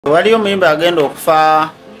Waliyo muyimbi agenda okufa,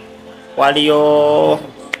 waliyo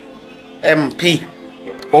MP.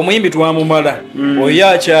 Omuyimbi twamumala oyo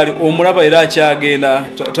akyali omulaba era akyagenda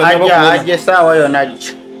ajja essaawa yonna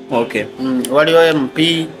ajja. Okay. Waliyo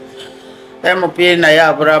MP naye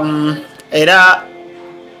abulamu era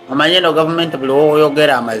amanye no gavumenti buli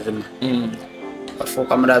woyogera amazima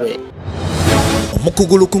afuuka mulabe.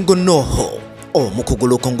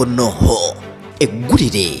 Omukugulukungunoho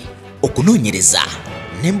eggulire okunoonyereza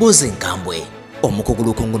n'emboozi enkambwe.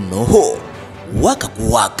 Omukugulukungunoho waka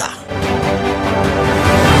ku waka.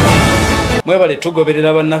 Mwebale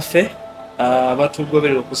tugoberera bannaffe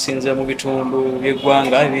abatugoberera okusinziira mu bitundu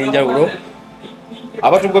by'eggwanga ebyenjawulo,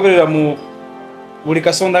 abatugoberera mu buli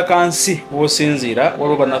kasonda kansi w'osinziira.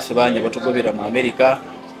 Waliwo bannaffe bangi abatugoberera mu America,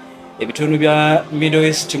 ebitundu bya Middle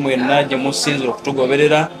East mwenna gye musinziira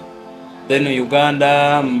okutugoberera, then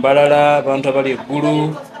Uganda, Mbalala, abantu abali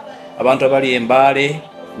eggulu, abantu abali Embaale,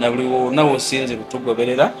 na buli wonna w'osinziira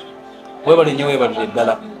okutugoberera. Webale nnyo, webalire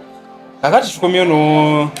ddala. Kakati tukomye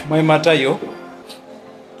ono Matayo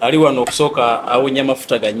ali wano okusooka awunya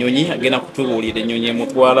amafuta ga nnyonyi, agenda kutubuulira ennyonyi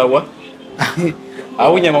emutwalawa.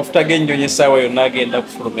 Awunya amafuta g'ennyonyi essaawa yonna agenda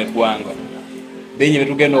kufuluma eggwanga. Bingi bye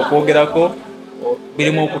tugenda okwogerako,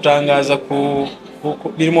 birimu okutangaza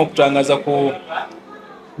ku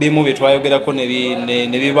bimu bye twayogerako ne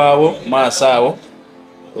bibaawo maaso awo,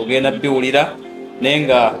 ogenda biwulira. Naye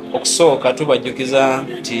nga okusooka tubajjukiza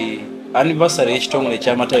nti anniversary y'ekitongole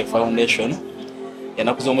ekya Matayo Foundation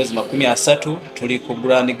ennaku z'omwezi 30 tuli ku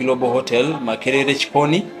Grand Global Hotel Makerere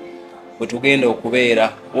Kikoni bwe tugenda okubeera.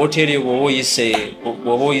 Hoteli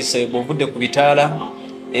bw'oba oyise bw'ovudde ku bitaala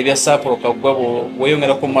ebya Saapolo Kaggwa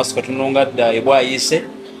bw'oyongerako mu maaso katunonga dda ebwayise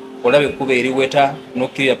olaba ekkuba eriweta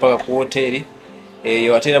n'okkirira paka ku hoteli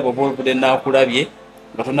eyo. Ate era bw'oba ovudde naakulabye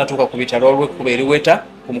nga tonnatuuka ku bitaala waliwo ekkuba eriweta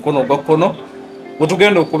ku mukono ogwa kkono bwe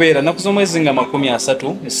tugenda okubeera. Ennaku z'omwezi nga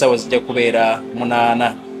 30 essaawa zijja kubeera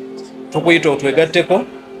 8. Tukuyita otwegatteko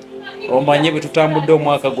omanye bwe tutambudde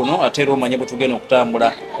omwaka guno, ate era omanye bwe tugenda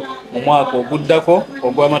okutambula mu mwaka oguddako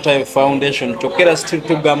ogwa Matayo Foundation. Kyokka era still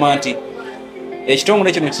tugamba nti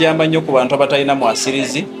ekitongole kino kiyamba nnyo ku bantu abatalina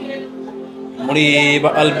mwasirizi, muli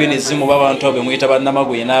ba albinism oba abantu abo bemuyita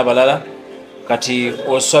bannamaguye n'abalala. Kati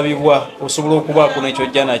osabibwa osobola okubaako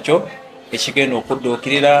n'ekyojja nakyo ekigenda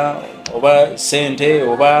okudduukirira, oba sente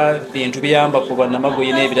oba bintu biyamba ku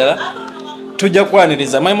bannamaguye n'ebirala. Tujja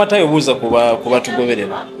kwaniriza. Matayo buuza ku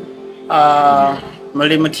batugoberera.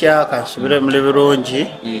 Muli mutya? Kansubire muli bulungi.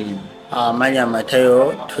 Manya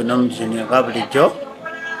Matayo tulina omuzini nga bulijjo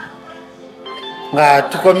nga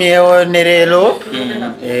tukomyewo ne leero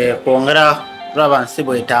kwongera kulaba nsi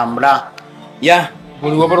bwetambula.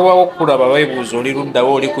 Buli wabalwawo okulaba beebuuza oli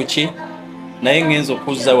luddawo oli ku ki, naye ngenza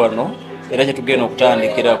okuzza wano era kye tugenda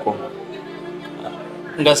okutandikirako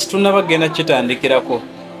nga situnnabagenda kitandikirako.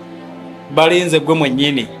 Balinze gwe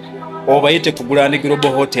mwennyini obayite ku Grand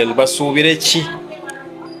Global Hotel basuubire ki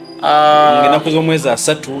ng'ennaku z'omwezi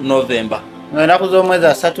 3 November? Ennaku z'omwezi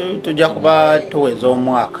 3 tujja kuba tuweza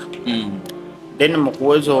omwaka. Then mu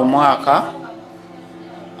kuweza omwaka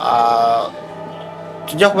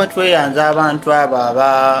tujja kuba tweyanza abantu abo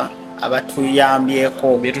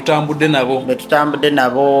abatuyambyeko, betutambudde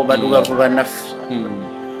nabo badugavu bannaffe.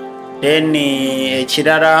 Then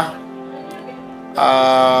ekirala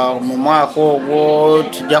mu mwaka ogwo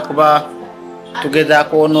tujja kuba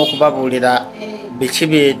tugezaako n'okubabuulira biki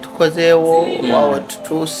bye tukozeewo wawe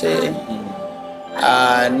tutuuse,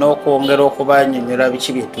 n'okwongera okubanyonnyola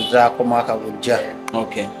biki bye tuzaako mwaka gujja.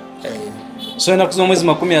 So ennaku z'omwezi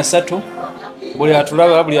 30 buli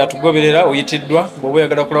atulaba buli atugoberera oyitiddwa. Bw'oba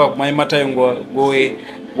oyagala kulaba ku Matayo ng'owe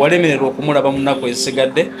walemererwa okumulaba mu nnaku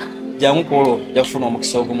ezisigadde, jangu kwolwo jafuna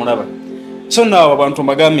omukisa ogumulaba. So naawe abantu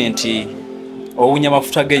mbagambe nti owunya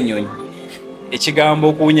amafuta g'ennyonyi. Ekigambo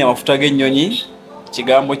okuwunya amafuta g'ennyonyi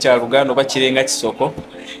kigambo kya Luganda oba kirenga kisoko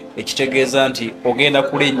ekitegeeza nti ogenda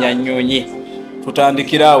kulinnya nnyonyi.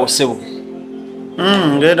 Tutandikira awo ssebo.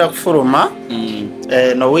 Ngenda kufuluma.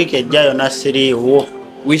 No wiiki ejja yonna siriiwo.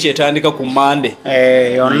 Wiiki etandika ku Mande.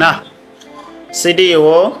 Yonna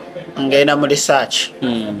siriiwo. Ngenda mu research.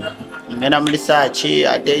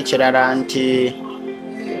 Ate ekirala nti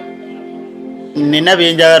nina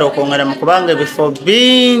byenjagala okwongeramu kubanga ebifo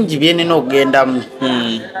bingi bye nina okugendamu,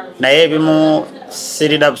 naye ebimu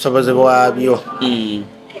sirina busobozi bwabyo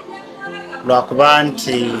lwakuba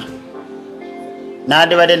nti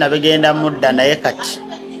nandibadde nabigendamu dda, naye kati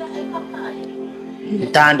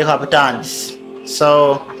ntandika butandisi.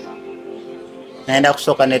 So ngenda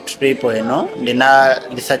kusooka ne trip eno, ndina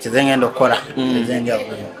research zengenda okukola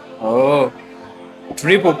ezenjawulo.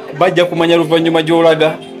 Trip bajja kumanya luvannyuma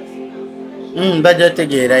gy'olaga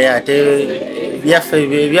bajategeera yate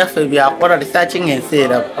byaffe byakola researching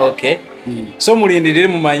enseera. Okay. So mulindirire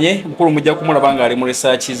mumanye mukulu mujja kumulaba nga ali mu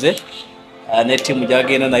research ze ne timu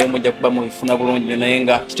gyagenda nayo mujja kuba mubifuna bulungi naye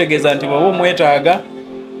nga kitegeeza nti bw'oba omwetaaga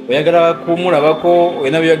oyagala kumulabako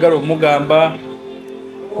olina byagala omugamba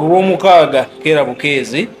ku lw'omukaaga keera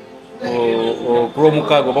bukeezi ku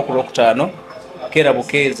lw'omukaaga oba ku lwokutaano keera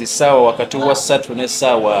bukeezi ssaawa wakati wa 3 ne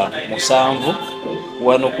ssaawa 7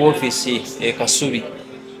 wano ku ofiisi e Kasubi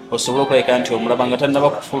osobola okulabika nti omulaba nga tannaba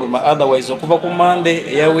kufuluma otherwise okuva ku Monday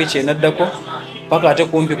eya wiiki enaddako paka ate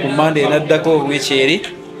kumpi ku Monday enaddako wiiki eri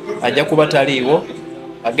ajja kuba taliiwo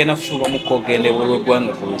agenda kufuluma omukka ogenda ebweru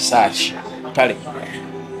w'eggwanga ku research. Kale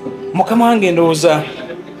mukama wange ndowooza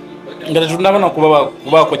nga tetunaba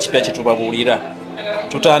nakubaako kipya kyetubabuulira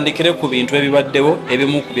tutandikire ku bintu ebibaddewo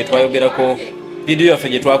ebimu ku bye twayogerako vidiyo yaffe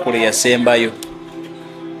gye twakola eyasembayo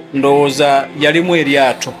ndowooza yalimu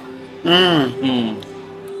eryato.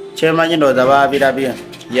 Kyemanyi ndowooza baabirabye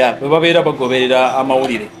bwe babeera bagoberera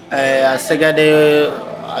amawulire.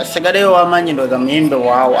 Asigaddeyo wamanyi ndowooza muyimbi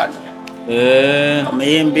waawano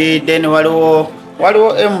omuyimbi then waliwo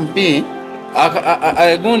MP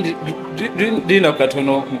gundi dina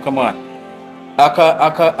katono mukama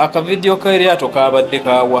akavidiyo k'eryato kabadde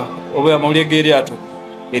kawa oba amawulire g'eryato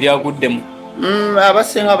eryaguddemu.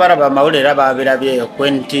 Abasinga baraba amawulire babirabye ku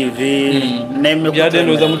NTV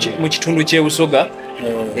byadendooza mu kitundu ky'ebusoga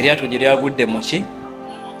eryato gye lyagudde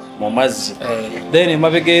mu mazzi. Then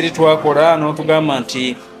emabega eri twakola n'otugamba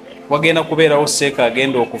nti wagenda kubeerawo seeka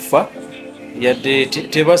agenda okufa yadde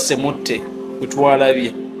tebasse mutte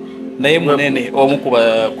kutwalabye naye munene omu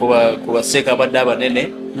ku baseeka abadde abanene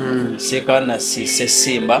seeka Nasiise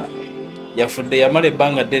Simba yafudde yamala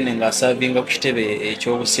ebbanga ddene ng'asaavinga ku kitebe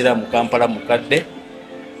eky'obusiraamu Kampala mukadde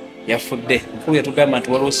yafudde. Mukulu yatugamba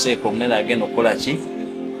nti waliwo seeka omunene agenda okukola ki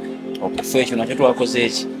okufa. Ekyo nakyo twakoze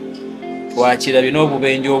eki twakirabye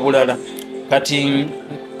n'obubenje obulala. Kati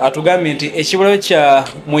atugambye nti ekibulayo kya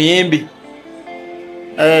muyimbi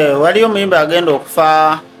waliyo muyimbi agenda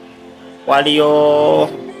okufa, waliyo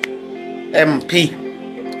MP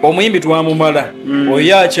omuyimbi twamumala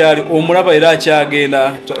oyo akyali omulaba era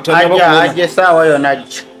akyagenda ajja essaawa yona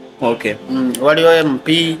ajja. Okay. Waliyo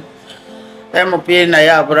MP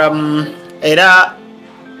naye abulamu era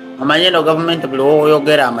amanye no gavumenti buli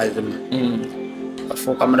woyogera amazima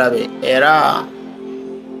afuuka mulabe era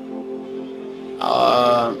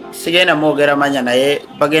sigenda mwogera manya naye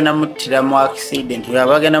bagenda muttira mu accident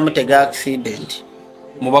bagenda mutega accident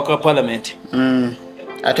mubaka parliament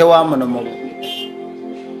ate wamuno mu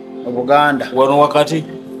Buganda wano wakati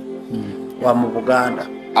wa mu Buganda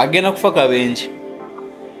agenda kufa Kabenje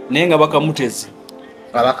naye nga bakamuteze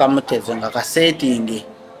nga kasetingi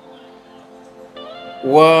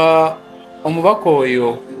wa omubaka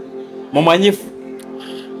oyo mumanyifu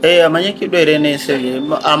amanyikiddwa era ensi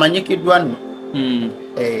amanyikiddwa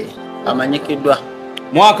amanyikiddwa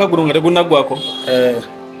mwaka guno nga tegunaggwako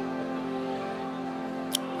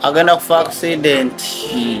agenda kufa accident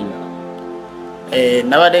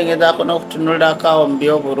nabadde ngezaako n'okutunulirako awo mu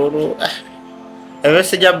by'obululu ebyo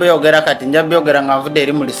sijja byogera kati nja byogera nga nvudde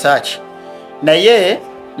eri mu research naye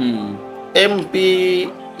MP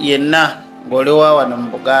yenna ng'oli wa wano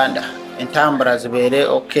mu Buganda entambula zibeere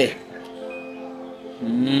okay.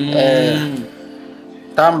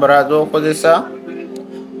 Entambula z'okozesa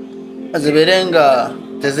zibeere nga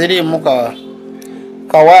teziriimu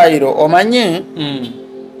kawaayiro. Omanyi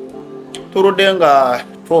tuludde nga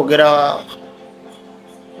twogera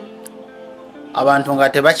abantu nga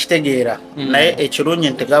tebakitegeera naye ekirungi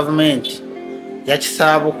nti gavumenti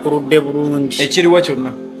yakisaabukuludde bulungi ekiriwo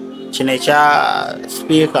kyonna kino ekya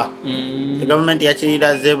sipiika gavumenti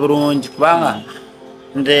yakiraze bulungi kubanga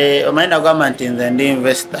nze omanyi nagamba nti nze ndi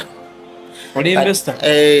investor. Oli investor?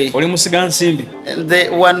 Oli musiga nsimbi? Nze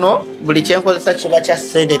wano buli kyenkozesa kiba kya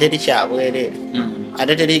ssente teri kyabwereere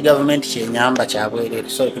ate teri gavumenti kyenyamba kyabwereere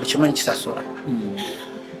so buli kimu nkisasula.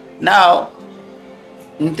 Now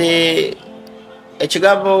nti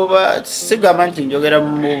ekigambo sigamba nti njogera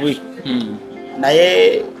mu bubi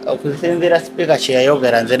naye okusinziira sipiika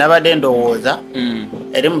kyeyayogera nze nabadde ndowooza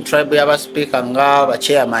eri mu tribe y'abasipiika nga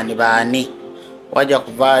bachairman baani wajja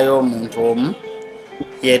kuvaayo omuntu omu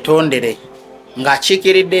yeetondere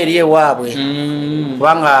ng'akiikiridde eri ewaabwe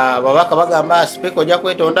kubanga ababaka bagamba sipiika ojja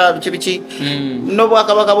kwetonda biki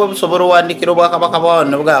n'obwakabaka bwe busobola owandiikira obwakabaka bwawo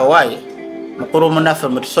ne bugaba waaye mukulu munaffe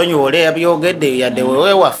mutusonyiwole yabyogedde yadde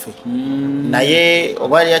wewe waffe naye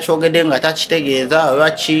oba yakyogedde nga takitegeeza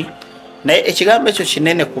oba ki naye ekigambo ekyo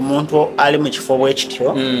kinene ku muntu ali mu kifo bwe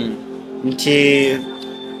kityo nti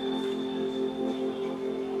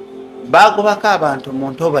bagobako abantu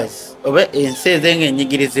mu ntobazi oba ensi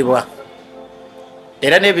ez'enyenyigirizibwa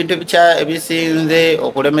era n'ebintu ebisinze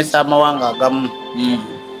okulemesa amawanga agamu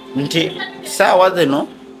nti saawa zino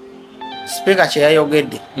sipiika kye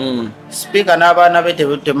yayogedde sipiika n'abaana be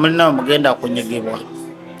temulina mugenda kunyigibwa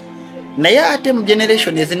naye ate mu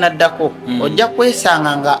generation ezinaddako ojja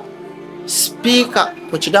kwesanga nga sipiika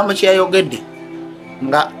ku kigambo kye yayogedde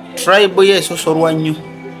nga tribe ye esosolwa nnyo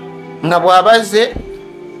nga bw'abaze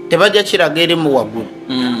tebajja kiraga eri mu waggulu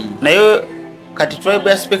naye kati tribe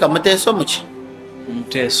ya sipiika Muteeso muki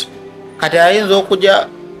Muteeso kati ayinza okujja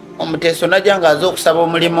Omuteeso najja ng'aze okusaba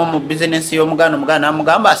omulimu mu bizinensi y'omuganda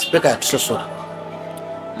n'amugamba sipiika yatusosola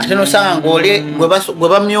ate nosanga ng'oli gwe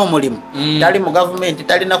bamya omulimu tali mu gavumenti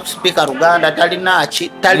talina ku sipiika Luganda talina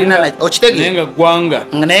ki talina okitegeera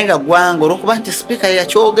naye nga ggwanga olw'okuba nti sipiika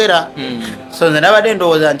yakyogera so nze nabadde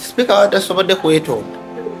ndowooza nti sipiika watasobodde kwetonda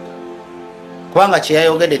kubanga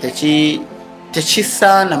kyeyayogedde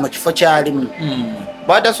tekisaana mu kifo kyalimu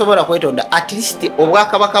bwatasobola kwetonda at least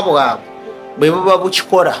obwakabaka bwabwe bwe buba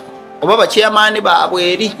bukikola oba bakyamaani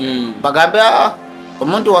baabwe eri bagambe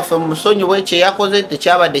omuntu waffe musonyiwe kyeyakoze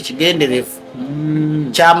tekyabadde kigenderevu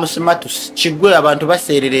kyamusimatusi kiggwe abantu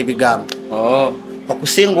baseerera ebigambo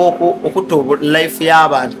okusinga okutta life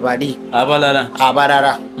y'abantu bali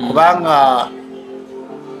abalala kubanga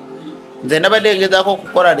nze nabadde ngezaako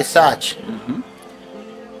okukola research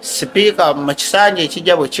sipiika mu kisanja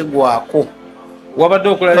ekijja bwe kigwako wabadde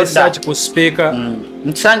okola research ku sipiika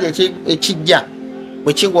mu kisanja ekijja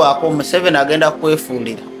bwe kigwako Museveni agenda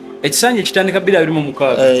kwefuulira ekisanja ekitandika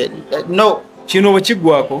 2026 no kino bwe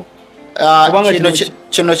kiggwako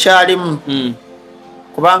kino kyalimu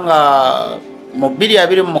kubanga mu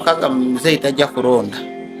 2026 muzeeyi tajja kulonda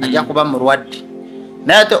ajja kuba mulwadde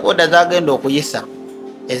naye ate oda zagenda okuyisa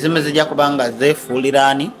ezimu zijja kubanga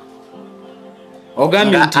zeefuuliraani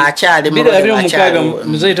ogambye nti akyali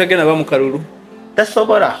muzeeyi tagenda ba mu kalulu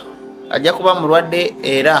tasobola ajja kuba mulwadde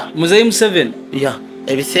era muzeeyi Museveni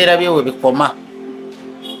ebiseera bye we bikoma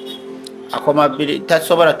akoma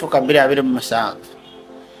tasobola tuka 2027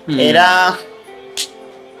 era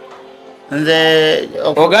nze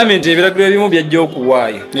ogambye nti ebiragiro ebimu byajja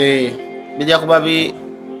okuwaayo bijja kuba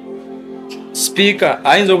sipiika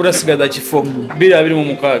ayinza obutasigaza kifo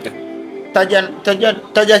 2026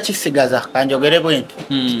 tajja kisigaza kanjogere bwenti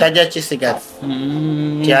tajja kisigaza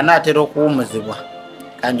kyanaatera okuwumuzibwa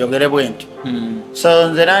kanjogere bwenti so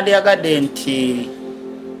nze nandyagadde nti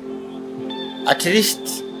at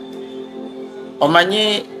least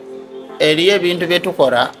omanyi eriyo ebintu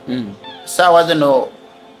byetukola saawa zino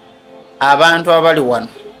abantu abali wano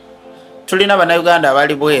tulina bannayuganda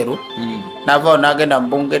abali bweru navao nagenda mu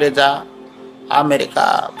Bungereza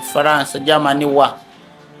America France Germany wa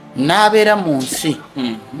n'abeera mu nsi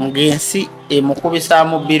ng'ensi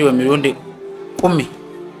emukubisaamu bbiri emirundi 10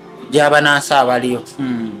 gy'abanansi abaliyo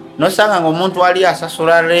nosanga ng'omuntu ali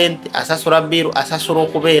asasula rent asasula bbiru asasula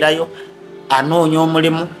okubeerayo anoonya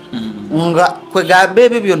omulimu nga kwegamba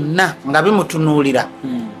ebyo byonna nga bimutunuulira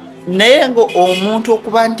naye nga omuntu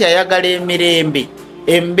okuba nti ayagala emirembe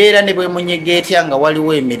embeera ne bwemunyiga etya nga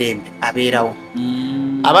waliwo emirembe abeerawo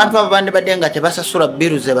abantu abo bandibadde nga tebasasula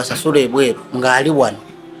bbiru ze basasula ebweru ng'ali wano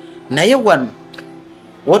naye wano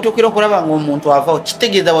wotuukira okulaba ng'omuntu avaawo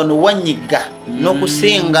kitegeeza wano wanyiga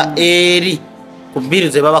n'okusinga eri ku bbiru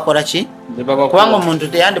ze babakola ki kubanga omuntu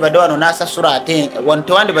teyandibadde wano n'asasula ate wano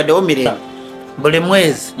tewandibaddewo mirembe buli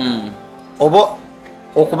mwezi oba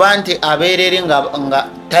okuba nti abeera eri nga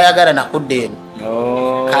tayagala nakudda eno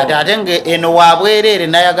kati ate nga eno wabwereere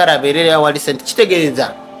nayagala abeerere awali sente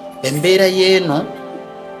kitegeeza embeera y'eno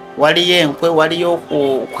waliyo enkwe waliyo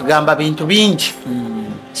okugamba bintu bingi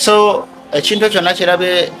so ekintu kyonna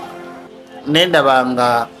kirabe nendaba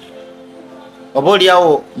nga oba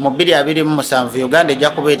oliawo mu 2027 Uganda ejja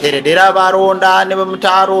kubeeteredde era abalonda ne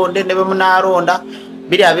bemutaalonde ne bemunaalonda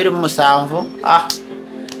 2027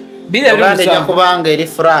 Uganda ejja kubanga eri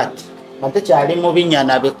flat ate kyali mu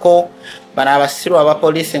binyana biko bano abasiru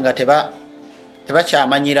abapoliisi nga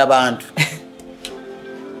tebakyamanyira bantu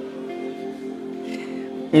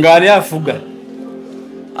ng'ani afuga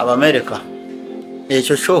Abamerika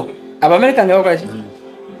ekyo kyo Abamerika nga bakola ki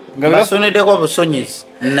basoniddeko obusonyizi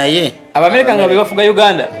naye Abamerika nga bebafuga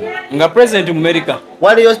Uganda nga president mu America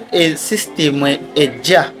waliyo system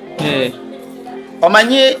ejja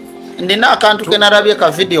omanyi ndina akantu kenarabye ka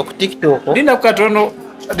video ku TikTok dina katono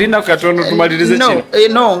tumalirize kino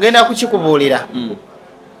no ngenda kukikubuulira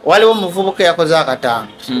waliwo omuvubuka yakoze akatango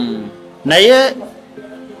naye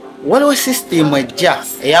waliwo system ejja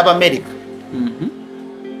ey'Abamerika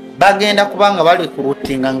bagenda kubanga bali ku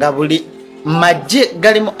rutinga nga buli majje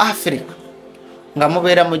gali mu Africa nga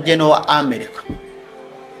mubeera mu jeno wa America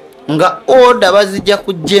nga order bazijja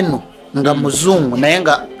ku jeno nga muzungu naye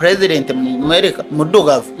nga president mu America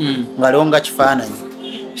muddugavu nga aliwo nga kifaananyi.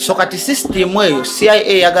 So kati system eyo CIA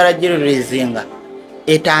yagala girezinga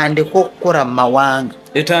etandika okukola mu mawanga.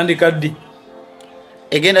 Etandika ddi?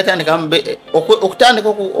 Egenda tandika okutandika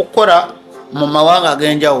okukola mu mawanga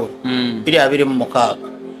ag'enjawulo 2026.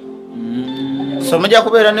 So mujja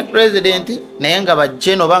kubeera ne president naye nga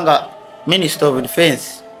bajeno banga Minister of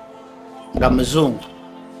Defense nga muzungu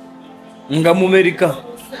nga mu America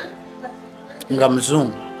nga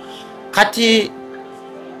muzungu. Kati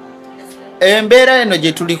embeera eno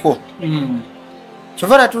gye tuliko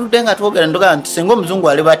kyovara tuludde nga twogera ndoga nti singa omuzungu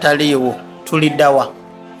ali bataliiwo tuliddawa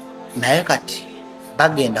naye kati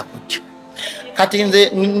bagenda kujja. Kati nze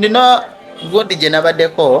ndina gundi gye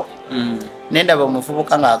nabaddeko nendaba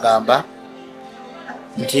omuvubuka ng'agamba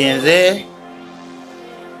nti nze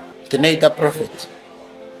teneeyita prophet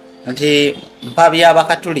nti mpa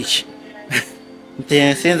by'abakatuliki nti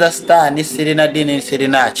nsinza sitaani sirina ddiini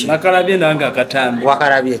nsirina ki nakalabye nange akatambi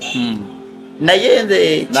wakalabye naye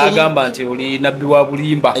nze n'agamba nti oli nabbi wa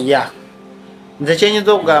bulimba. Nze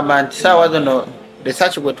kyenyinza okugamba nti saawa zino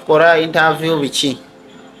research gwe tukola interview biki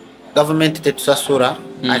gavumenti tetusasula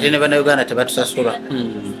ate ne bannayuganda tebatusasula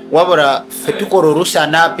wabula ffe tukola oluusi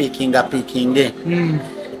anaapiikinga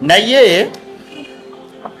naye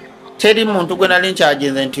teri muntu gwe nali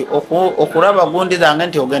nkyaginze nti okulaba gundi zange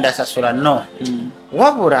nti ogenda sasula no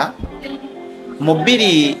wabula mu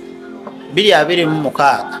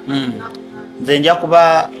 2026 nze nja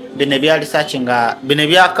kuba bino ebya research nga bino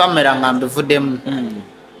ebya kamera nga mbivuddemu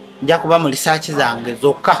nja kuba mu research zange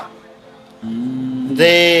zokka.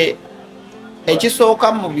 Nze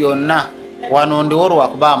ekisooka mu byonna wano ndiwo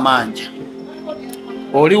lwakuba amanja.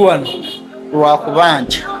 Oli wano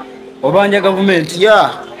lwakubanja obanja gavumenti?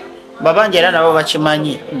 babanja era nabo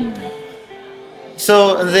bakimanyi.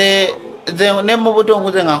 So nze ne mu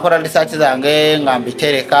butongoze nga nkola research zange nga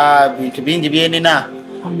mbitereka bintu bingi byenina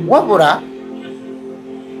wabula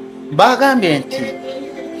bagambye nti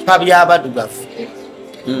pabyabadugavu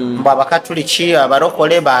mba abakatuliki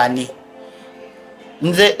abarokole baani.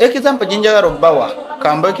 Nze example jinjagala obbawa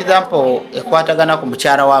kambo example ekwatagana ku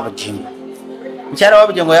mukyala wa Bugingo. Mukyala wa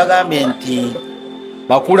Bugingo yagambye nti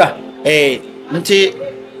makula nti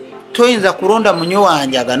toyinza kulonda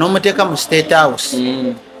munywanjaga n'omuteeka mu State House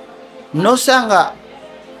nosanga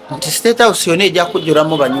nti State House yonna ejja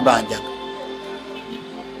kujjulamu banywi banjaga.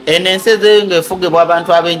 Enensi ng'efugibwa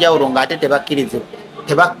abantu ab'enjawulo ng'ate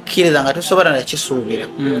tebakkiriza nga tosobola nakisuubira.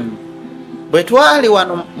 Bwe twali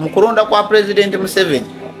wano mu kulonda kwa President Museveni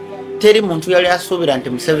teri muntu yali asuubira nti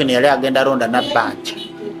Museveni yali agenda londa Nabbanja.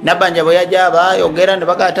 Nabbanja bwe yajja abayogera ne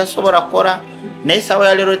bagala tasobola kukola naye sawa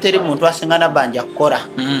ya leero teri muntu asinga Nabbanja kukola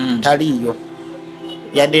taliiyo.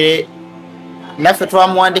 Yadde naffe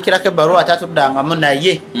twamuwandikirako ebbaluwa tatuddangamu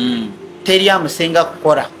naye teri amusinga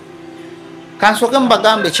kukola. Kansooke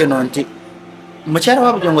mubagambe kino nti mukyala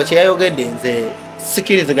wa Bugingo kye yayogedde nze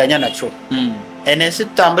sikiriziganya nakyo. Enensi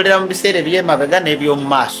tutambulira mu biseera eby'emabega n'eby'omu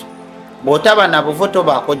maaso bw'otaba na buvo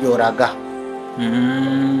tobaako gy'oraga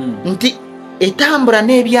nti etambula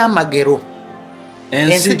n'ebyamagero.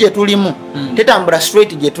 Ensi gye tulimu tetambula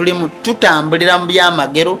straight gye tulimu tutambulira mu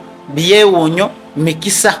byamagero byewuunyo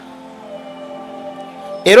mikisa.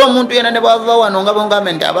 Era omuntu yena ne bwava wano nga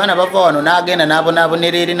bongambe nti abaana bava wano n'agenda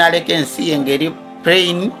n'abonaabonera eri n'aleka ensi ye ngeri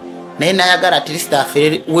plain naye nayagala at least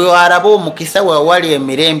afere wewaraba omukisa wewali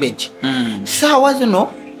emirembe gye. Saawa zino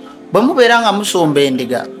bwe mubeera nga musomba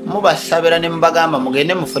endiga mubasabira ne mubagamba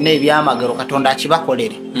mugende mufune ebyamagero Katonda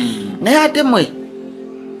akibakolere. Naye ate mwe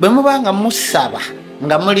bwe muba nga musaba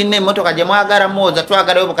nga mulina emmotoka gye mwagala mwoza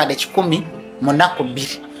twagalayo obukadde 10 mu nnaku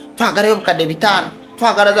 2 twagalayo obukadde 5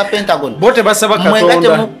 twagala za Pentagon bote basaba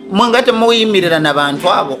Katonda mwengate muyimirira n'abantu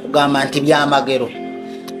abo kugamba nti byamagero.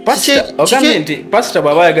 Ogambye nti pastor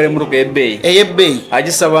bw'aba ayagala emmotoka ey'ebbeeyi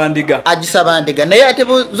agisaba ndiga naye ate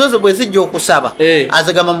zozo bwe zijja okusaba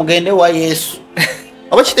azigamba mugende wa Yesu.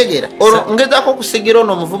 Oba kitegeera olwo ngezaako okusigira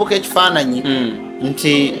ono omuvubuka ekifaananyi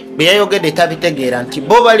nti bye yayogedde tabitegeera nti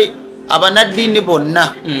bo bali abanaddiini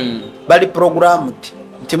bonna bali programmed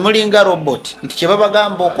nti mulinga robot nti kye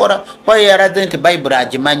babagamba okola kwaye yalaze nti Bayibuli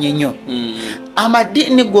agimanyi nnyo.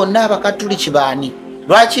 Amaddiini gonna abakatuliki baani?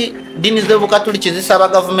 Lwaki dini z'obukatuliki zisaba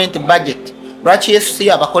government budget? Lwaki Yesu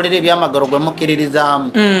si abakolera ebyamagero gwe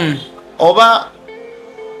mukkiririzaamu? Oba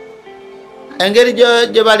engeri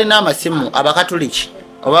gye balina amasimu abakatuliki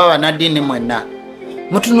oba abanaddiini mwenna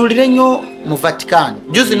mutunulire nnyo mu Vatican.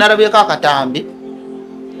 Juzi nalabyeko akatambi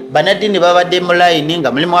banaddiini babadde mu layini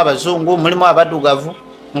nga mulimu abazungu mulimu abaddugavu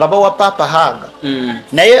nga bawa papa haga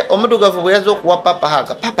naye omudugavu bwe yaza okuwa papa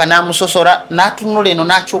haga papa namusosora natunula eno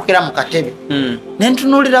nakyukira mu katebe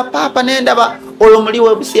nentunulira papa nendaba oyo muli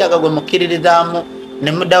webusiyaga gwe mukkiririzaamu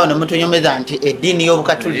ne muddawo ne mutunyumeza nti eddiini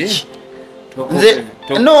y'obukatuliki nze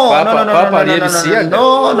no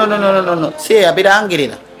si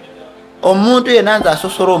yabirangirira omuntu yenna nze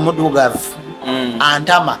asosora omudugavu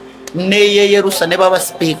antama neyeyerusa ne baba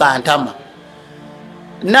sipiika antama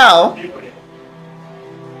now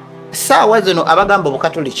saawa zino abagamba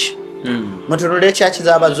obukatuliki mutunula ekyaki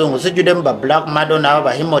z'abazungu zijjuddemu ba black madonna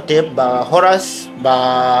ba himotep ba horace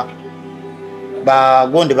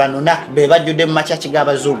bagondi banona be bajjudde mu makyaki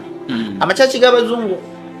g'abazungu amakyaki g'abazungu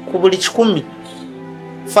ku buli 100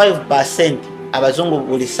 5% abazungu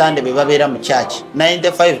buli sande be babeera mu kyaki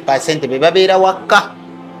 95% be babeera wakka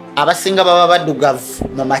abasinga baba baddugavu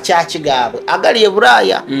mu makyaki gaabwe agali e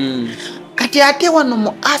Bulaaya kati ate wano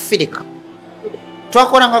mu Africa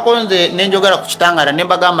twakolangako nze nenjogera ku kitangala ne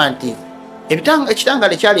mbagamba nti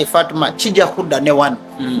ekitangala ekyali Fatuma kijja kudda ne wano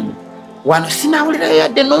sinawulirayo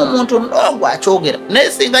yadde n'omuntu n'ogwo akyogera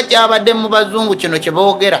naye singa kyabadde mu bazungu kino kye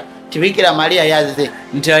boogera Bikira Maria yazze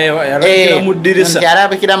nti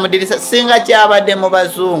alabikira mu ddirisa singa kyabadde mu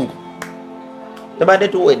bazungu tebadde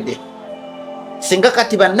tuwedde singa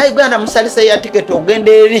kati bannayuganda musalisa ya tiketi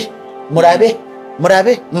ogenda eri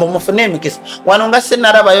murabe mufune emikisa wano nga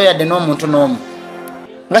sinarabayo yadde n'omuntu n'omu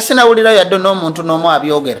nga sinawulirayo yadde n'omuntu n'omu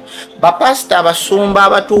abyogera bapasita abasumba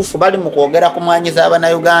abatuufu bali mu kwogera ku mwanyi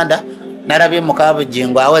z'abannayuganda narabye mu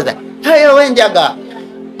Kabugingo aweza tayo enjaga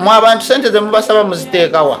mu abantu sente ze mubasaba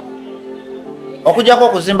muziteekawa okujjako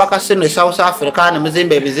okuzimba kasino e South Africa ne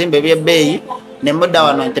muzimba ebizimbe by'ebbeeyi ne mudda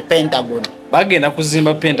wano nti Pentagon bagenda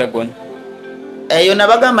kuzimba Pentagon eyo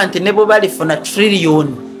nabagamba nti ne bwe balifuna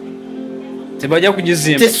trillion tebajja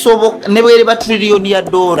kugizimba tesoboka ne bwe eriba trillion ya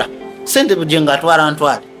dola sente bujenga atwala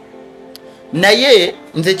ntwale naye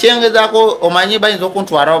nze kyengezaako omanyi bayinza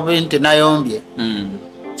okuntwala obinti nayombye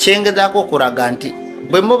kyengezaako okulaga nti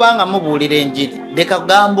bwe mubanga mubuulira enjiri leka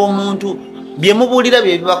gamba omuntu bye mubuulira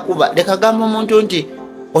bye bibakuba leka gamba omuntu nti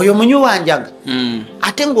oyo munyu wanjaga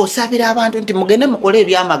ate ng'osabira abantu nti mugende mukole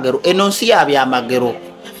ebyamagero eno nsi ya byamagero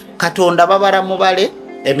Katonda babala mubale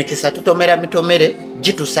emikisa tutomera mitomere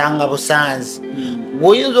gitusanga busanzi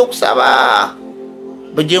bw'oyinza okusaba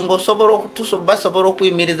bujengo basobola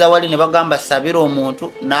okuyimiriza wali ne bagamba sabira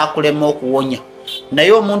omuntu n'akulema okuwonya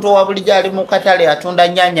naye omuntu owa bulijjo ali mu katale atunda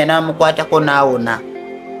nnyanja n'amukwatako n'awona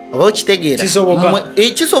oba okitegeera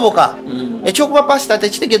kisoboka ekyokuba pasita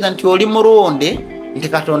tekitegeeza nti oli mulonde nti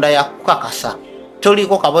Katonda yakukakasa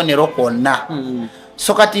toliko kabonero konna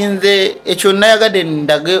so kati nze ekyo nayagadde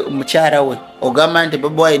ndage mukyala we ogamba nti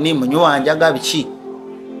Bobi Wine munywanjaga biki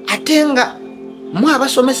ate nga mu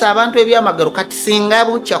abasomesa abantu ebyamagero kati singa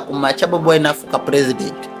bukya ku makya Bobi Wine afuuka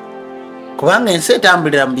president kubanga ensi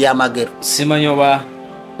etambulira mu byamagero simanyi oba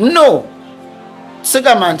no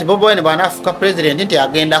sigamba nti Bobi Wine bw'anaafuuka president nti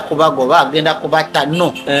agenda kubagoba agenda kubatta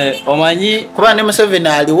no omanyi kuba ne Museveni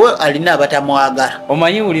aliwo alina abatamwagala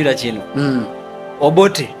omanyi wulira kino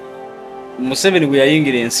Obote Museveni bwe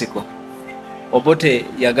yayingira ensiko Obote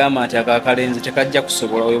yagamba nti akakalenzi tekajja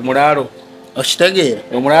kusobola oyo mulaalo okitegeera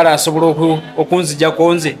omulaalo asobola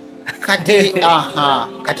okunzijjako nze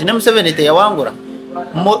kati ne Museveni teyawangula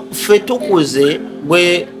ffe tukuze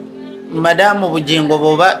gwe madamu Bugingo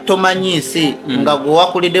bwoba tomanyi nsi nga gwe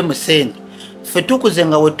wakulidde mu sente ffe tukuze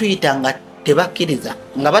nga we tuyita nga tebakkiriza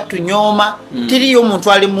nga batunyooma tiriyo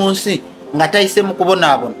omuntu ali mu nsi nga tayise mu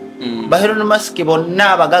kubonaabona Bahero Masiki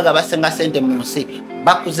bonna abagaga basenga sente mu nsi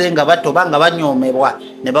bakuze nga batoba nga banyoomebwa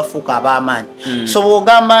ne bafuuka ab'amaanyi so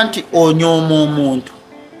bw'ogamba nti onyooma omuntu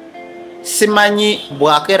simanyi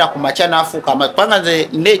bwakeera ku makya n'afuuka kubanga nze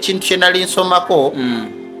n'ekintu kye nali nsomako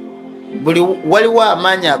waliwo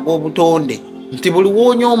amaanyi ag'obutonde nti buli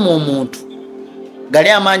wonyooma omuntu gali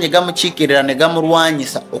amaanyi gamukiikirira ne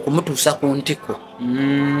gamulwanyisa okumutuusa ku ntiko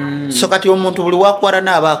so kati omuntu buli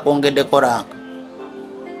wakwarana aba akwongedde kolanga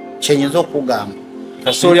kyenyinza okugamba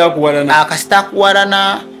akasita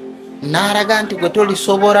akuwarana n'alaga nti gwe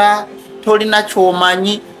tolisobola tolina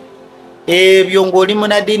kyomanyi ebyo ng'oli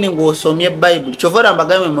munadiini ng'osomye Bayibuli kyova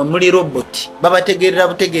mbagambe mwe muli roboti babategeerera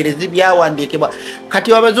butegeerezi byawandiikibwa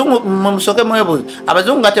kati abazungu musoke mwebuuze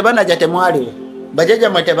abazungu nga tebanajja temwaliwo bajjajja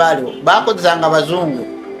mwe tebaaliwo bakozesanga abazungu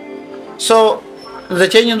so nze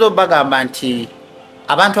kyenyinza obagamba nti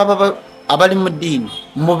abantu abali mu ddiini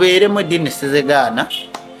mubeeremu eddiini sizegaana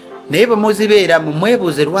naye bwe muzibeeramu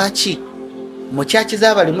mwebuuze lwaki mu kyaki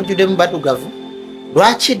z'abali mujjuddemu baddugavu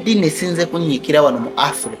lwaki eddiini esinze kunyiikira wano mu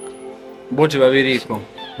Africa boti babiriiko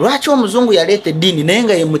lwaki omuzungu yaleeta eddiini naye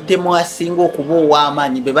nga ye mutemu asinga okuba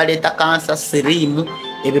ow'amaanyi be baleeta kansa siriimu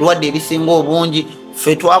ebirwadde ebisinga obungi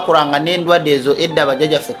ffe twakulanga n'endwadde ezo edda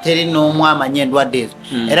bajjajjaffe teri n'omu amanyi endwadde ezo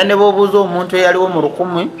era ne bw'obuuza omuntu eyaliwo mu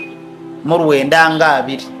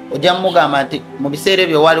 1920 ojja mugamba nti mu biseera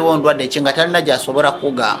ebyo waliwo ndwadde ki nga talina gy'asobola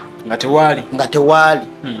kugamba nga tewaali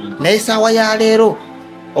naye essaawa ya leero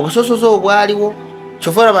obusosoze obwaliwo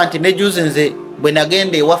kyova olaba nti ne juzi nze bwe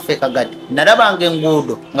nagenda ewaffe Kagadi nalabanga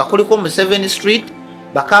enguudo nga kuliko mu 7 Street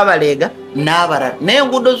Bakabaleega n'abalala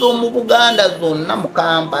n'enguudo z'omu Buganda zonna mu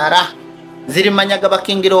Kampala ziri manyaga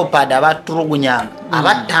bakingiropaada abatulugunyanga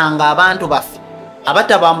abattanga abantu baffe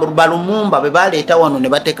abatabamba Lumumba be baleeta wano ne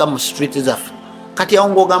bateeka mu street zaffe kati awo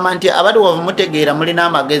ng'ogamba nti abadde wava mutegeera mulina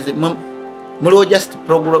amagezi muliwo just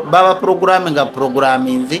baba programming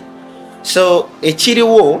so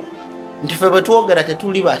ekiriwo nti ffe bwe twogera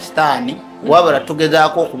tetuli basitaani wabula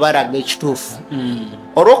tugezaako okubalaga ekituufu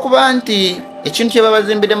olw'okuba nti ekintu kye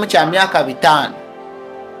babazimbiremu kya myaka 5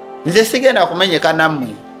 nze sigenda kumenyeka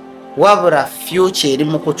nammwe wabula future eri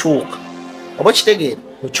mu kukyuka oba kitegeera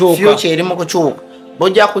future eri mu kukyuka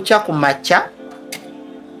bojja kukya ku makya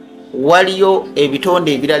waliyo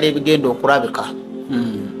ebitonde ebirala ebigenda okulabika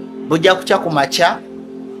bojja kukya ku makya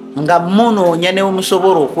nga munoonya ne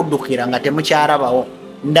musobola okuddukira nga temukyalabawo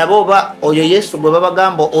ndaba oba oyo Yesu gwe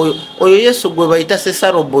babagamba oyo Yesu gwe bayita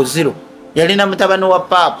Sesaro Boziro yalina mutabani wa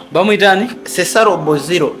Papa bamuyitani Sesaro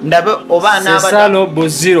Boziro ndaba oba Sesaro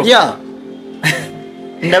Boziro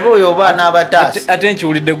ndaba oyo oba n'abataasi ate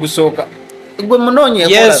nkiwulidde gusooka gwe munoonye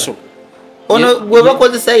Yesu ono gwe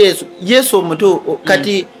bakozesa Yesu omuto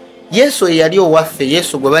kati Yesu yali owaffe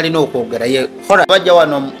Yesu gwe balina okwogera bajja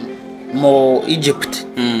wano mu Egypt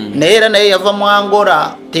naye era naye yava mu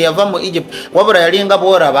Angola teyava mu Egypt wabula yalinga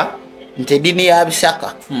bworaba nti eddiini ya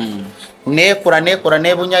Bisaka nekula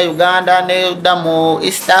nebunya Uganda nedda mu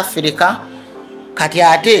East Africa kati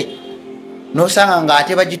ate nosanga nga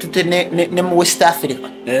ate bagitute ne mu West Africa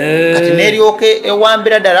kati neryoke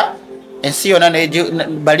ewambira ddala ensi yonna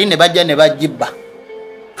bali ne bajja ne bagibba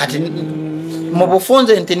kati mu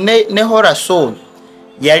bufunze nti ne Horasol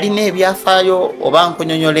yalina ebyafaayo oba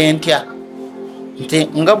nkunyonyola entya nti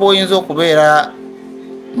nga bw'oyinza okubeera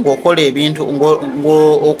ng'okola ebintu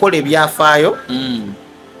ng'okola ebyafaayo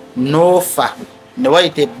n'ofa ne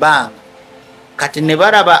wayita ebbanga kati ne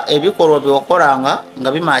balaba ebikolwa byokolanga nga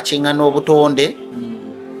bimakinga n'obutonde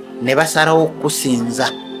ne basalawo okukusinza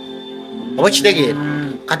oba kitegeera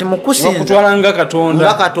kati mu kusinza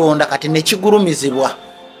nga Katonda kati ne kigulumizibwa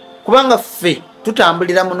kubanga ffe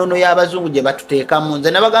tutambulira munono y'abazungu gye batuteekamu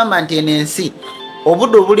nze nabagamba nti eno ensi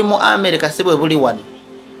obudde obuli mu America si bwe buli wano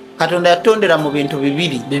Katonda yatondera mu bintu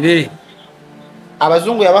bibiri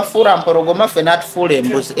abazungu yabafuula mpologoma ffe n'atufuula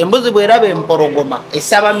embuzi bw'eraba empologoma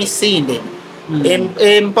esaba misinde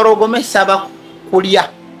empologoma esaba kulya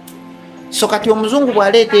so kati omuzungu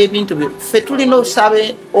bw'aleeta ebintu bye ffe tulina osaba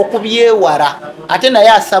okubyewala ate naye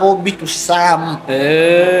asaba obitusaamu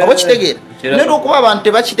oba kitegeera naye lwokuba abantu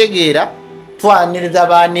tebakitegeera twaniriza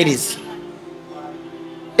baanirizi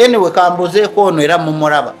anyway kambuzeeko ono era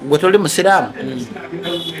mumulaba gwe toli musiraamu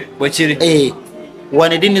bwekiri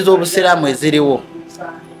wano eddiini z'obusiraamu eziriwo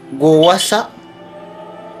gw'owasa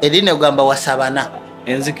eddiini egamba wasabana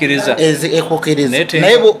enzikiriza ekukiriza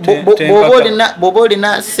naye bw'oba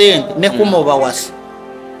olina sente ne kumuba wasa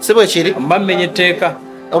si bwe kiri mba mmenye etteeka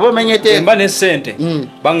oba omenye etteeka mba ne sente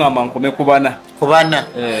baŋŋamba nkome kubana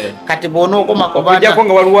kati bw'ona okoma okujjako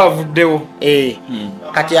nga waliwo avuddewo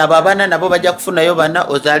kati abo abana nabo bajja kufunayo bana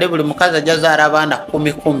ozaale buli mukazi ajja zaala abaana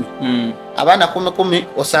 10 abaana 10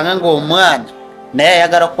 osange ng'omwana naye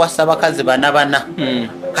ayagala kuwasa bakazi bana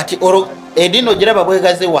kati eddiini ogiraba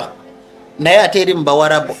bwegaziwa naye ate eri mu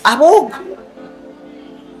Bawarabu abooga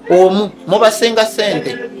omu mubasinga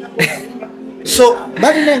sente so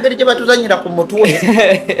balina engeri gye batuzanyira ku mutwe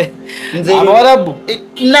Abawarabu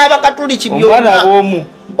n'Abakatuliki byonna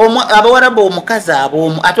Abawarabu omukazi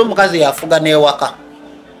ab'omu ate omukazi yafuga n'ewaka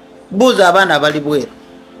buuza abaana abali bweru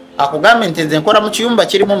akugambe nti nze nkola mu kiyumba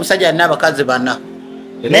kirimu omusajja n'abakazi bana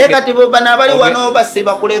naye kati bano abali wano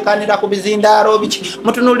basiba kulekanira ku bizindaalo biki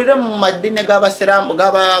mutunulire mu maddiini g'Abasiraamu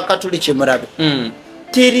g'Abakatuliki mulabe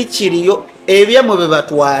teri kiriyo ebyemwe bye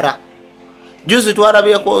batwala juzi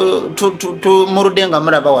twalabyeko tumurudde nga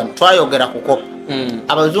mulaba wano twayogera ku kopa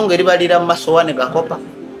abazungu eri balira mu masowaani gakopa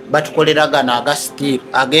batukolera gano agasitiiru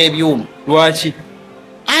ag'ebyuma lwaki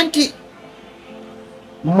anti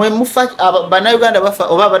mwe mufa bannayuganda bafa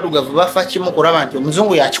oba abaddugavu bafa kimu kulaba nti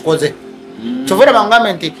omuzungu yakikoze kyovera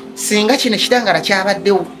bangambe nti singa kino ekitangala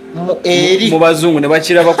kyabaddewo eri mu bazungu ne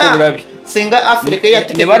bakirabako bulabi singa Africa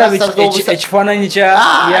ne balaba ekifaananyi kya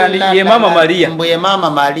ye Maama Maria mbu ye Maama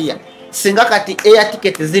Maria singa kati air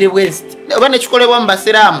ticket ziri west oba nekikolebwa mu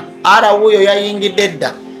basiraamu ara wuyo yayingidde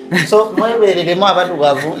dda so mwebereremu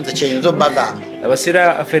abaddugavu nze kyeyinza obbagamba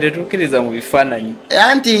abasira affe tetukkiriza mu bifaananyi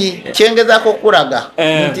anti kyengezako okulaga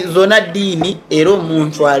nti zonna ddiini era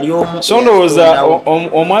omuntu ali omu so ndowooza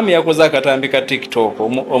omwami yakoze akatambi ka tiktok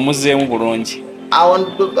omuzzeemu bulungi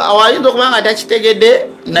awo ayinza okuba nga takitegedde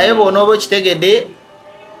naye bw'onooba okitegedde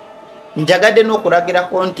njagadde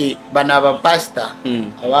n'okulagirako nti bano abapasita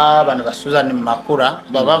oba bano basuzani makura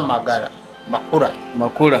baba mumagala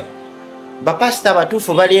makura bapasita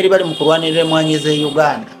abatuufu bali eri bali mu kulwanirira emwanyi z'e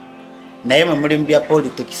Uganda naye mwe muli mu bya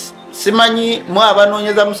politics simanyi mwe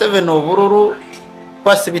abanoonyeza Museveni obululu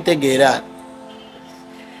kwa sibitegeera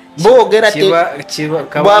boogera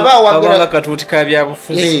bw'aba awagira katuuti ka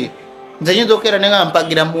byabufuzi nze nyinza okukeera ne nga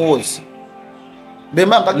mpagira muwoozi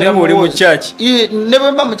ne bw'oli mu kyaki ne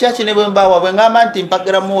bwe mba mu kyaki ne bwe mbaawa bwe ngamba nti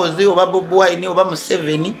mpagira muwoozi oba Bobi Wine oba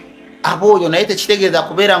Museveni ab'oyo naye tekitegeeza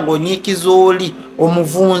kubeera ng'onyiikiza oli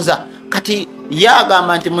omuvunza kati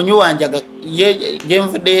yagamba nti munyu wanje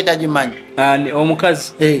gyenvuddeyo etagimanyi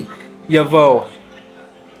omukazi yavaawo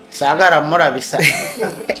saagala murabisa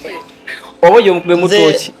oba oyo omukube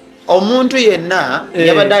mutoki omuntu yenna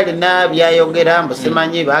yabadde alina byayogera mbu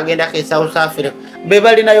simanyi bagendako e South Africa be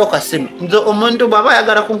balinayo kasino nze omuntu bw'aba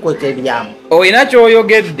ayagala kunkweka ebyamu olina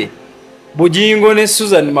kyoyogedde Bujingo ne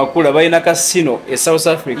Susan Makula balina kasino e South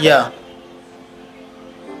Africa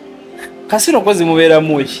kasino kozi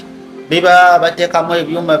mubeeramu ki biba bateekamu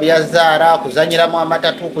ebyuma bya zaara kuzanyiramu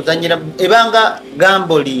amatatu kuzanyira ebanga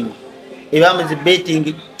gambling ebamu zi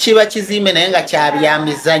betting kiba kizimbe naye nga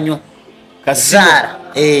kyabyamizanyo zaara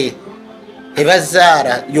eba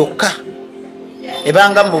zaara yokka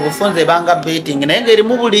ebanga mu bufunze ebanga betting naye nga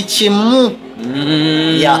erimu buli kimu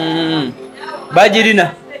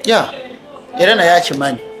bagirina era naye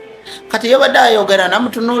akimanyi kati yabadde ayogera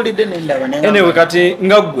namutunuulidde nendaba enewe kati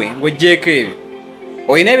nga ggwe ng'oggyeko ebyo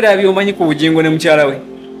olina ebirala byomanyi ku Bujingo ne mukyala we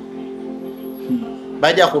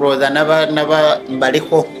bajja kulowooza naba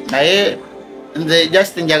mbaliko naye nze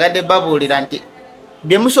just njagadde babuulira nti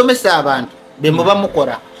bye musomesa abantu bye muba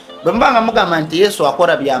mukola bwe muba nga mugamba nti Yesu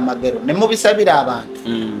akola byamagero ne mubisabira abantu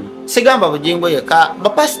sigamba Bujingo yekka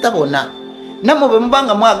bapasita bonna nammwe bwe muba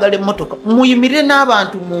nga mwagala emmotoka muyimirire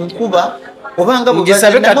n'abantu mu nkuba obanga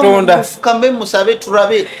mugisabe Katonda fukambe musabe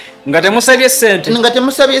tulabe nga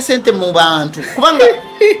temusabye sente mu bantu kubanga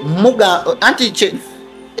anti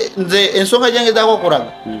nze ensonga gyengezaako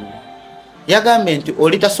okulaga yagambye nti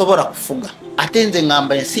oli tasobola kufuga ate nze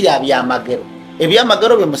ngamba ensi ya byamagero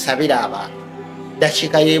ebyamagero bye musabira abantu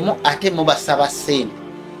dakiika y'emu ate mubasaba sente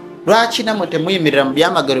lwaki namwe temuyimirira mu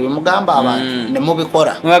byamagero bye mugamba abantu ne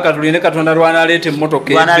mubikola nga tuline Katonda lwanaaleeta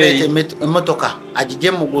emmotoka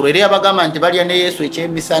agigye muggulu era yabagamba nti balya ne Yesu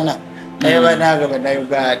ekyemisana naye banaaga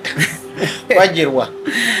bannayuganda wagirwa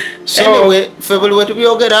anyway ffe buli we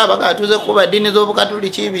tubyogera bagaa tuze kuba ddiini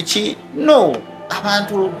z'obukatuliki biki no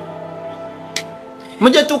abantu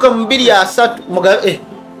mujja tuuka mu 2-3 mugabe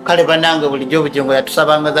kale bannange bulijjo Obujingo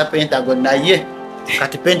yatusabanga za Pentagon naye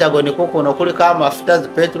kati Pentagon kukuno kuliko amafuta zi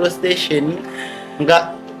petrol station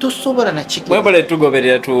nga tusobola na kiki mwebale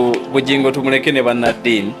tugoberera tu Bujingo tumuleke ne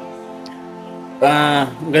bannaddiini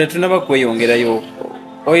nga tunaba kweyongerayo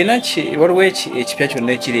olina ki waliwo ekipya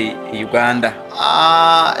kyonna ekiri e Uganda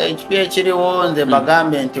ekipya ekiriwo nze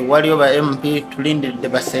bagambye nti waliyo ba MP tulindiridde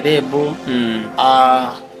baserebu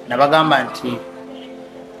nabagamba nti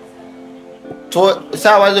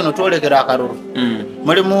saawa zino twolekera akalulu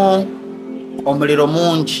mulimu omuliro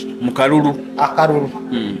mungi mu kalulu akalulu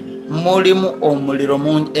mulimu omuliro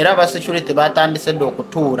mungi era ba security batandise dde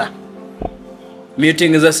okutuula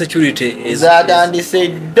meeting za security zatandise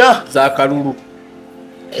dda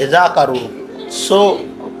ez'akalulu so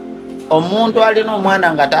omuntu alina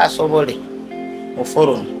omwana nga taasobole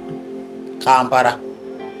ofuluma Kampala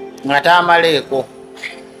nga taamaleeko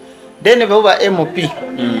then bweba MP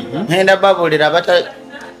ngenda babulira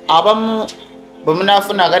abamu bwe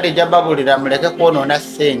munaafuna agadde gya babulira muleke kwonoona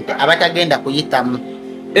ssente abatagenda kuyitamu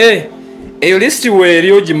eyo lisiti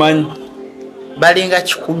weeri ogimanyi balinga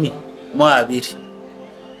 12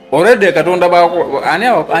 olwedde Katonda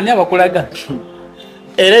ani abakulaga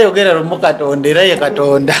era yogera lumu Katonda era ye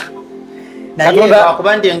Katonda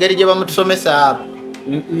akuba nti engeri gye bamutusomesa abo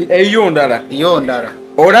eyo ndala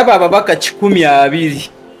olaba ababaka 12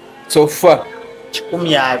 sofa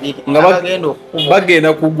 12 nga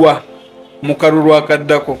bagenda kugwa mu kalulu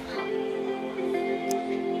akaddako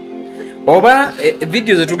oba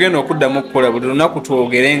video zetugenda okuddamu okukola buli lunaku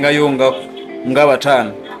twogerengayo nga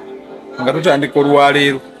 5 nga tutandika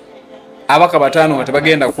olwaleero abaka 5 nga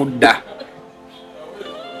tebagenda kudda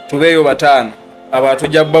tubeeyo 5 abantu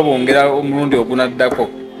ojja babongera omulundi ogunaddako.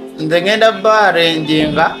 Nze ngenda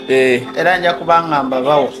barenjinga era nja kubangamba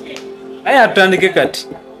bawo. Aye atandike kati.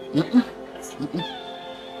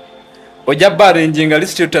 Ojja barenjinga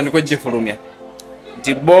lisiti otandika ogifulumya.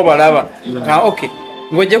 Nti bo balaba. Okay.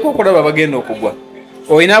 Ng'ojjako okulaba bagenda okugwa.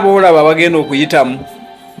 Oyina boolaba bagenda okuyitamu.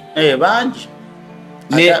 Bangi.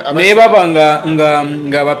 Ne baba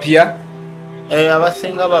nga bapya.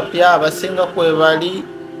 Abasinga bapya, abasinga kwebali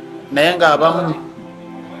naye ng'abamu.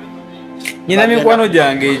 Nyina mikwano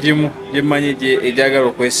gyange egimu gyemmanyi egyagala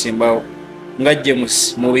okwesimbawo nga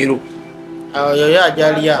James Mubiru. Oyo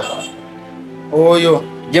yajalya. Oyo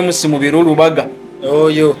James Mubiru Lubaga.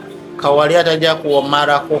 Oyo kawali atajja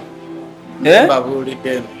kuwomarako.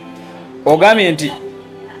 Babulidde. Ogambye nti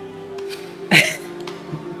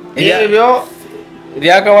ebyo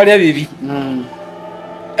byakawalya bibi.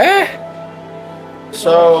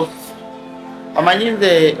 So amanyi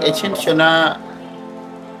nze ekintu kyonna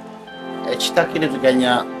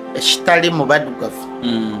ekitakiriziganya ekitali mu baddugavu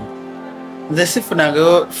nze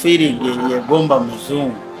sifunangayo feeling yegomba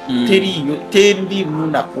muzungu. Teriyo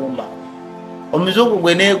nakumba omuzungu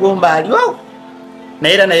gwe neegomba aliwo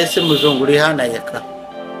naye era naye si muzungu. Rihanna yekka.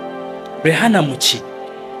 Rihanna muki?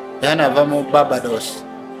 Rihanna ava mu Barbados.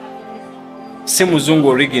 Si muzungu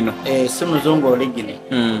original. Si muzungu original.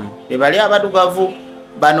 Bali abaddugavu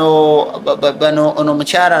bano ono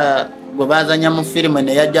mukyala gwe bazanya mu firimu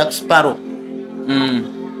ne ya Jack Sparrow.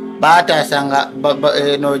 Batasanga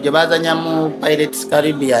no gye bazanya mu Pirates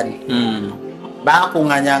Caribbean.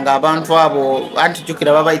 Bakunganyanga abantu abo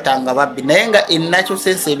antijukira babayitanga babbi naye nga innacho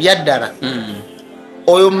sense ebyaddala.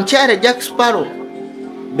 Oyo mukyala Jack Sparrow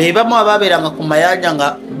bebamu ababeeranga ku mayanja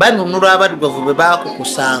nga banunula abaddugavu be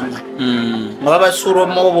bakukusanga nga babasuula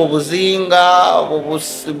obwo buzinga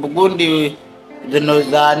bugundi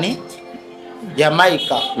zenozani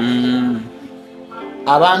Jamaica.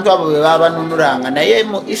 Abantu abo be babanunulanga naye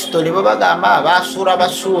mu history babagamba basuula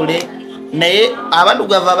basuule naye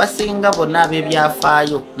abaddugavu abasinga bonna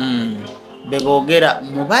ab'ebyafaayo beboogera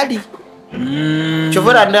mubali.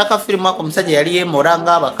 Kyovera ndaka firimu ako musajja yali yemora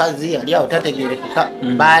ng'abakazi yali awo tategeerekeka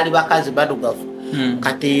baali bakazi baddugavu.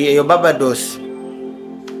 Kati eyo Barbados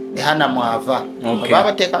Rihanna mwava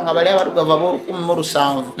babateekanga bali abaddugavu ab'olukumi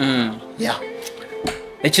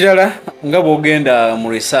ekirala nga bw'ogenda mu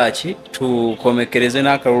research tukomekereze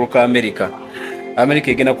n'akalulu ka America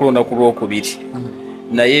egenda kulonda ku Lwokubiri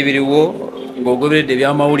naye ebiriwo ng'ogoberedde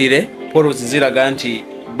ebyamawulire polosi ziraga nti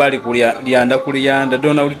bali kulyanda kulyanda.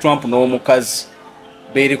 Donald Trump n'omukazi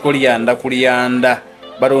beeriko lyanda kulyanda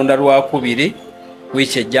balonda Lwakubiri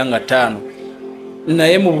wiiki ejja nga 5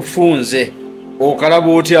 naye mu bufunze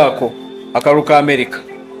okalaba otyako akalulu ka America.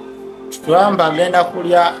 Trump agenda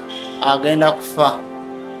kulya agenda kufa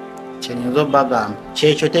kyenyinza obbagamba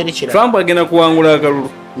kyekyo teri kirala. Trump agenda kuwangula akalulu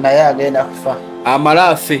naye agenda kufa amala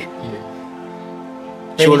afe.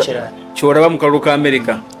 Kyolaba mu kalulu ka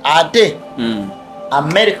America ate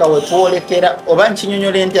America wetwolekera oba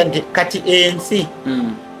nkinyonyola ntya nti kati ensi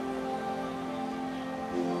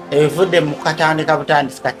evudde mu katandika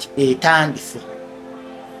butandisi kati etandise.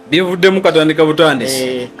 Bivudde mu katandika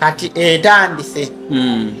butandisi kati etandise.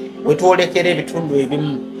 Wetwolekera ebitundu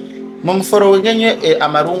ebimu mu muforo wegenye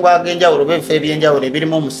amalungu ag'enjawulo oba ebifo ebyenjawulo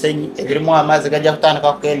ebirimu omusenyi ebirimu amazzi gajja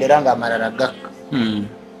kutandika kukendera nga amalala gakka.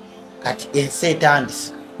 Kati ensi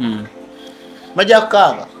etandise. Majja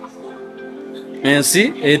kukaaba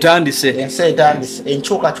ensi etandise.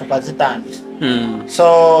 Enkyukakyuka zitandise.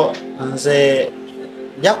 So nze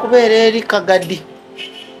nja kubeera eri Kagadi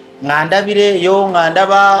nga ndabireeyo nga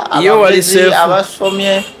ndaba abagezi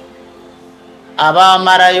abasomye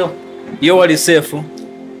abaamalayo. Yo wali seefu?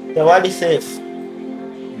 Tewali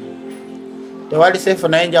seefu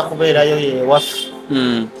naye nja kubeerayo yewaffe.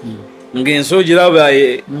 Ng'ensi ogiraba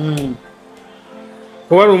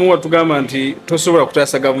kuba lumu watugamba nti tosobola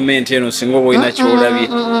kutaasa gavumenti eno singa oba olina kyolabye.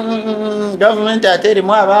 Gavumenti ate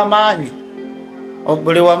erimu ab'amaanyi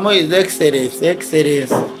buli wamu is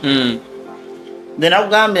excellence. Nze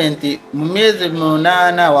nakugambye nti mu myezi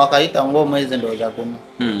 8 wakayita ng'omwezi ndowooza gumu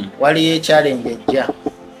waliyo challenge ejja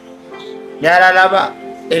yalalaba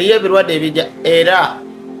eriyo ebirwadde ebijja era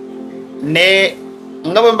ne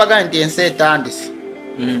nga bwe mbaga nti ensi etandise.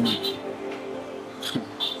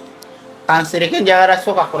 Kansereke njagala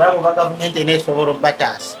soka kulaba oba gavumenti neesobola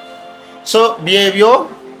obbataasa. So byebyo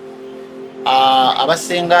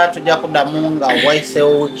abasinga tujja kuddamu nga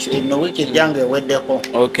waisewo eno wiiki ejjanga eweddeko.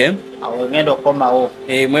 Awo ngenda okukomawo.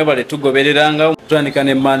 Mwebale tugobereranga tutandika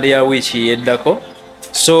ne Mande ya wiiki yeddako.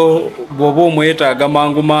 So bw'oba omwetaaga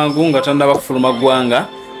mangu mangu nga tannaba kufuluma ggwanga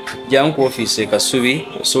jjamu ku ofiisi e Kasubi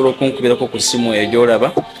osobola okunkubirako ku ssimu eyo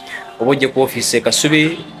gy'olaba oba ojje ku office e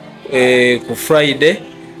Kasubi ku Friday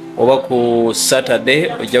oba ku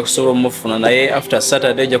Saturday ojja kusobola omufuna, naye after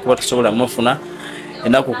Saturday ojja kuba tusobola mufuna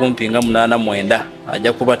ennaku kumpi nga 8-9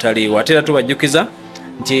 ajja kuba taliiwo. Ate era tubajjukiza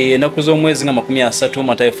nti ennaku z'omwezi nga 30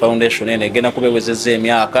 Matayo Foundation eno egenda kubeewezezza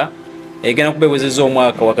emyaka, egenda kubeewezezza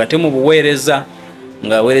omwaka wakati mu buweereza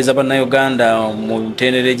nga weereza bannayuganda mu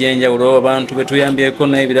mitendera egy'enjawulo, abantu betuyambyeko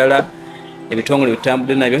n'ebirala ebitongole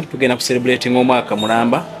bitambudde nabyo. Tugenda ku celebrating omwaka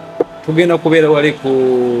mulamba, tugenda kubeera wali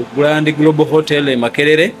ku Grand Global Hotel e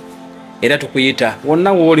Makerere, era tukuyita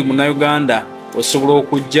wonna wooli munnayuganda osobola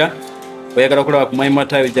okujja. Oyagala kulaba ku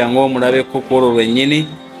Matayo jangu omulabeko ku olwo lwennyini,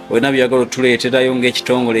 olina byagala otuleeterayo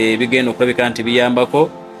ng'ekitongole ebigenda okulabika nti biyambako.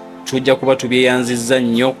 Tujja kuba tubyeyanzizza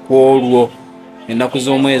nnyo ku olwo ennaku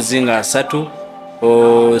z'omwezi nga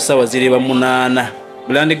 3 ssaawa ziri 8.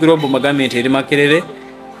 Grand Global magambye nti eri Makerere,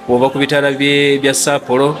 bw'ova ku bitaala bya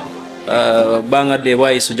Sapporo bangadde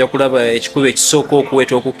bwayise ojja kulaba ekikubo ekisooka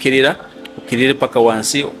okuweta okukkirira paka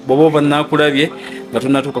wansi. Bw'oba ova naakulabye nga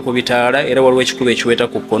tunatuuka ku bitaala era waliwo ekikubo ekiweta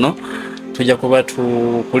ku kkono, tujja kuba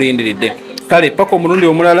tukulindiridde. Kale paka omulundi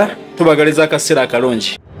omulala tubagaliza akaseera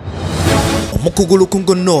akalungi.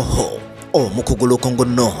 Omukugulukungu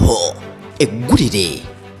noho eggulire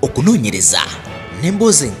okunoonyereza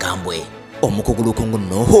n'emboozi enkambwe. Omukugulukungu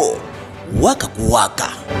noho waka ku waka.